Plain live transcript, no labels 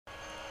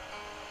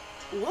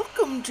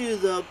Welcome to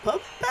the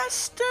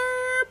Pupmaster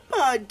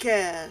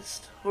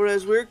Podcast, or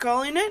as we're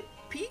calling it,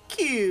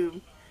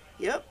 PQ.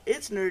 Yep,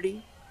 it's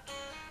nerdy.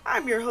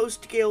 I'm your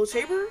host, Gail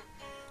Tabor,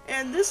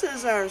 and this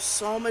is our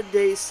Psalm a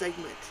Day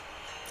segment.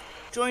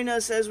 Join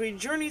us as we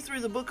journey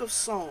through the book of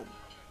Psalm,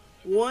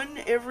 one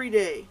every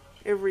day,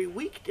 every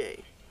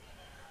weekday.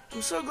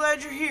 I'm so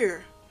glad you're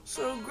here,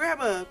 so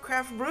grab a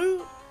craft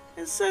brew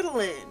and settle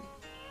in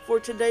for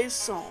today's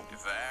Psalm.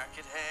 If I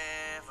could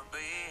have a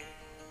beer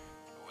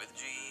with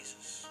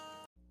Jesus.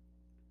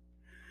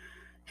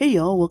 Hey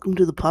y'all, welcome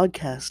to the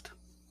podcast.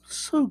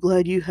 So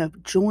glad you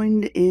have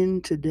joined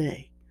in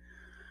today.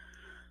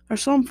 Our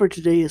psalm for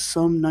today is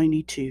Psalm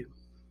 92.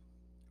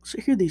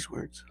 So hear these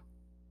words.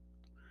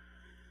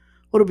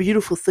 What a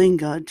beautiful thing,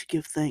 God, to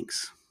give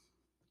thanks,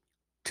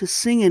 to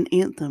sing an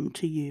anthem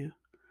to you,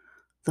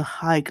 the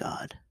high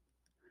God,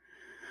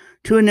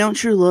 to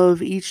announce your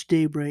love each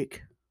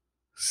daybreak,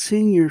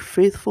 sing your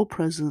faithful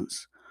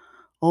presence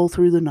all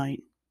through the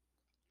night,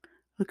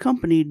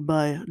 accompanied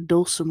by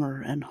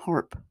dulcimer and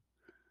harp,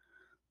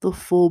 the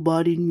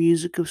full-bodied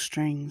music of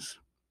strings.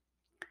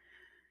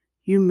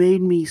 You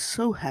made me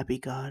so happy,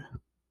 God.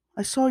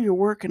 I saw your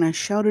work and I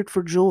shouted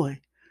for joy.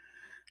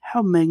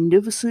 How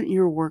magnificent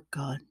your work,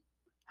 God.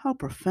 How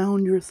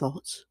profound your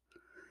thoughts.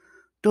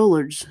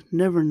 Dullards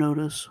never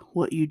notice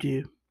what you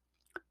do.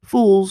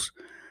 Fools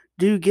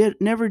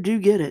never do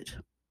get it.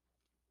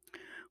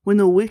 When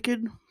the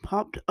wicked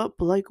popped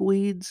up like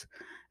weeds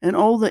and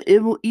all the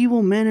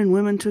evil men and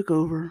women took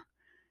over,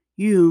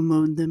 you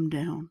mowed them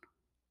down.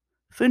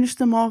 Finished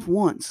them off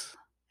once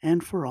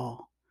and for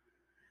all.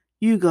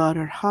 You, God,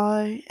 are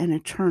high and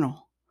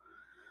eternal.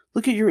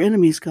 Look at your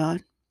enemies,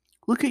 God.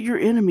 Look at your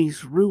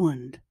enemies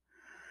ruined,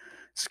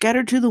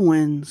 scattered to the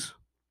winds,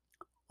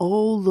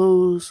 all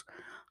those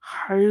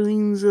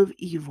hirelings of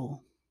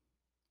evil.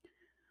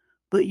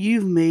 But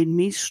you've made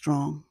me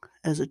strong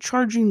as a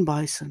charging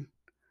bison.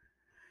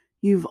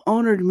 You've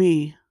honored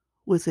me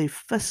with a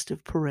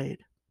festive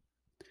parade.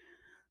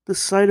 The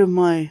sight of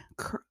my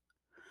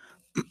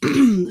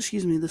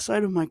the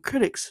sight of my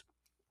critics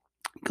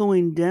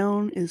going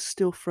down is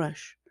still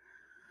fresh.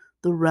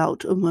 The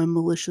rout of my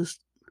malicious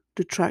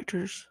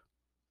detractors.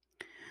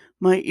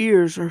 My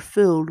ears are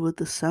filled with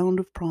the sound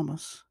of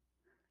promise.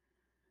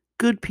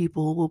 Good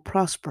people will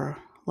prosper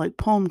like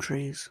palm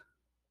trees,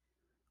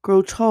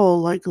 grow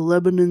tall like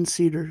Lebanon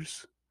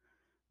cedars,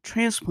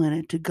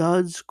 transplanted to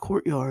God's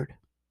courtyard.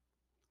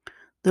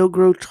 They'll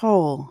grow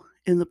tall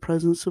in the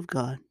presence of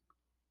God,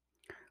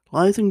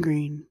 lithe and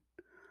green,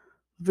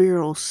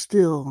 virile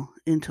still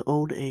into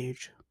old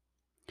age.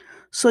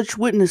 Such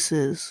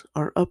witnesses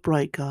are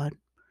upright, God,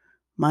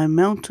 my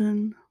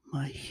mountain,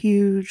 my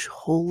huge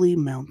holy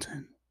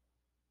mountain.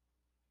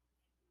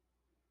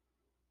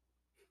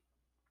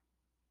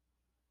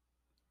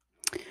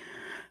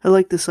 I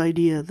like this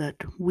idea that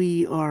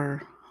we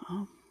are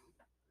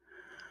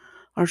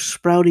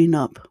sprouting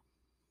up,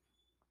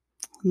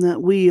 and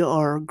that we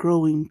are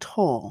growing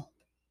tall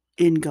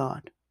in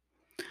God,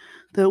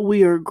 that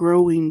we are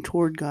growing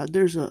toward God.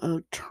 There's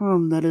a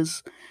term that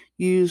is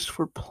used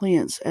for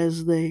plants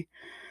as they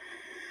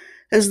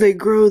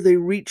grow, they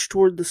reach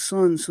toward the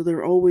sun, so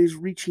they're always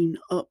reaching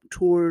up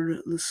toward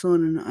the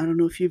sun. And I don't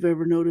know if you've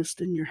ever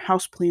noticed in your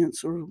house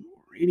plants or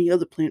any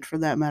other plant for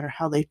that matter,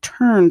 how they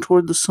turn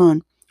toward the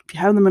sun. If you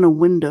have them in a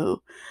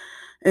window,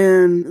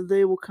 and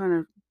they will kind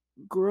of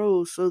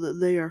grow so that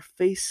they are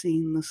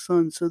facing the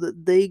sun, so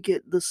that they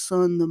get the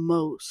sun the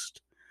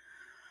most.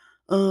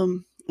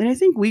 And I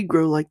think we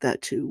grow like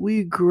that too.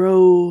 We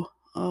grow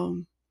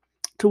to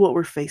what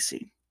we're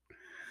facing.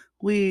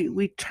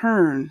 We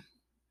turn,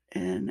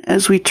 and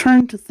as we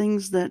turn to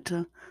things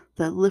that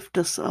lift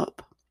us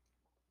up,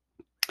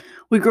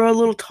 we grow a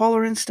little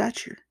taller in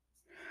stature.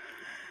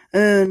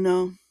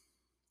 And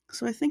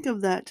so I think of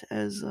that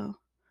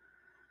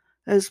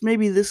as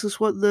maybe this is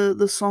what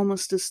the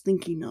psalmist is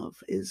thinking of,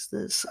 is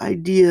this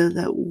idea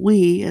that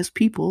we as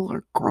people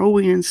are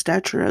growing in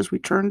stature as we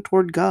turn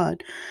toward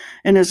God,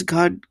 and as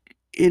God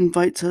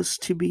invites us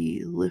to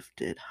be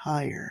lifted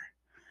higher.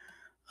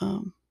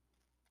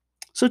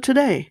 So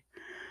today,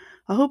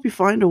 I hope you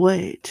find a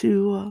way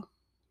to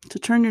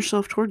turn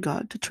yourself toward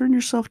God, to turn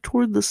yourself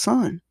toward the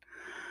sun,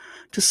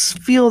 to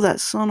feel that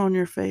sun on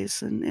your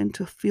face, and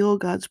to feel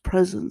God's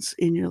presence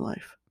in your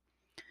life.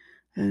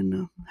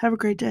 And have a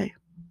great day.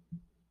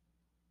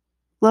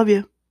 Love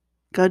you.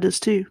 God does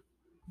too.